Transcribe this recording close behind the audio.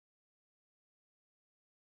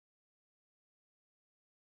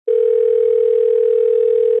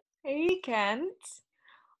Kent.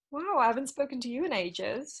 Wow, I haven't spoken to you in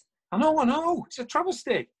ages. I know. It's a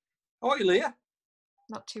travesty. How are you, Leah?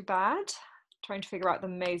 Not too bad. Trying to figure out the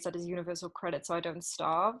maze that is universal credit so I don't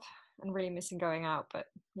starve. And really missing going out, but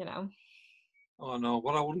you know. Oh, no,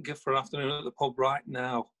 what I wouldn't give for an afternoon at the pub right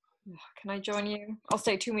now. Can I join you? I'll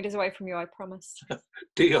stay 2 meters away from you, I promise.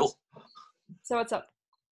 Deal. So what's up?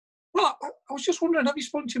 Well, I was just wondering, have you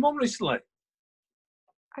spoken to your mum recently?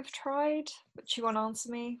 I've tried, but she won't answer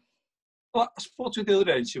me. Well, I spoke to her the other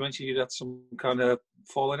day and she mentioned you'd had some kind of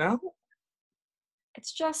falling out.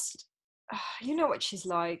 It's just, you know what she's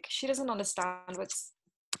like. She doesn't understand what's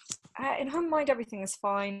in her mind. Everything is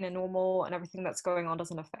fine and normal, and everything that's going on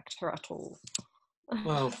doesn't affect her at all.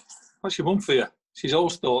 Well, that's your mum for you. She's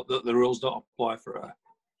always thought that the rules don't apply for her.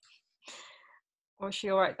 Was she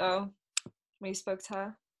all right though when you spoke to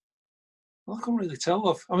her? Well, I can't really tell,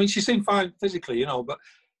 love. I mean, she seemed fine physically, but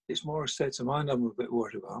it's more a state of mind I'm a bit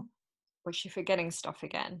worried about. Was she forgetting stuff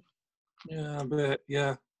again? Yeah, a bit,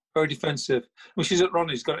 yeah. Very defensive. Well, she's at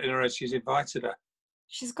Ronnie's, got it in her head, she's invited her.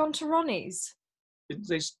 She's gone to Ronnie's.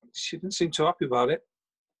 She didn't seem too happy about it.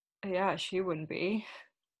 Yeah, she wouldn't be.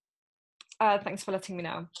 Thanks for letting me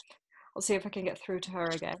know. I'll see if I can get through to her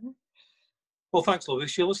again. Well, thanks, love. If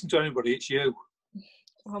she'll listen to anybody, it's you.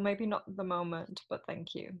 Well, maybe not at the moment, but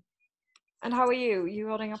thank you. And how are you? You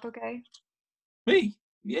holding up okay? Me?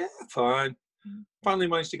 Yeah, fine. Finally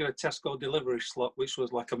managed to get a Tesco delivery slot, which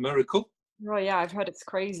was like a miracle. Oh yeah, I've heard it's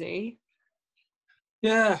crazy.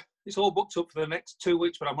 Yeah, it's all booked up for the next 2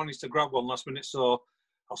 weeks, but I managed to grab one last minute, so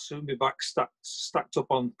I'll soon be back stacked up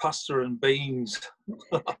on pasta and beans.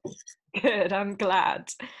 Good, I'm glad.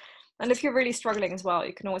 And if you're really struggling as well,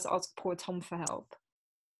 you can always ask poor Tom for help.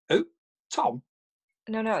 Who? Tom?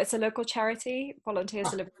 No, it's a local charity. Volunteers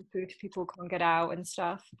delivering food to people who can't get out and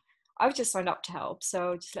stuff. I've just signed up to help,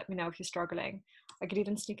 so just let me know if you're struggling. I could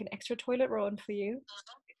even sneak an extra toilet roll in for you.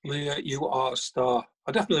 Leah, you are a star.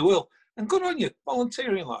 I definitely will. And good on you,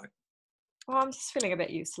 volunteering like. Well, I'm just feeling a bit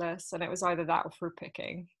useless, and it was either that or fruit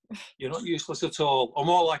picking. You're not useless at all. Or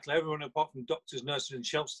more likely, everyone apart from doctors, nurses and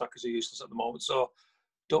shelf stackers are useless at the moment, so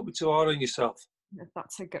don't be too hard on yourself.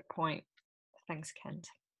 That's a good point. Thanks, Kent.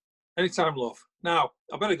 Anytime, love. Now,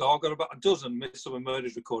 I better go. I've got about a dozen Midsummer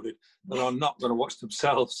Murders recorded that are not going to watch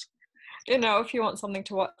themselves. If you want something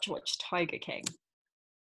to watch Tiger King.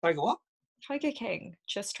 Tiger what? Tiger King.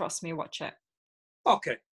 Just trust me, watch it.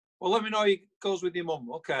 Okay. Well, let me know how it goes with your mum,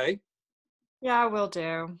 okay? Yeah, will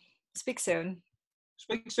do. Speak soon.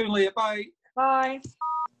 Speak soon, Leah. Bye. Bye.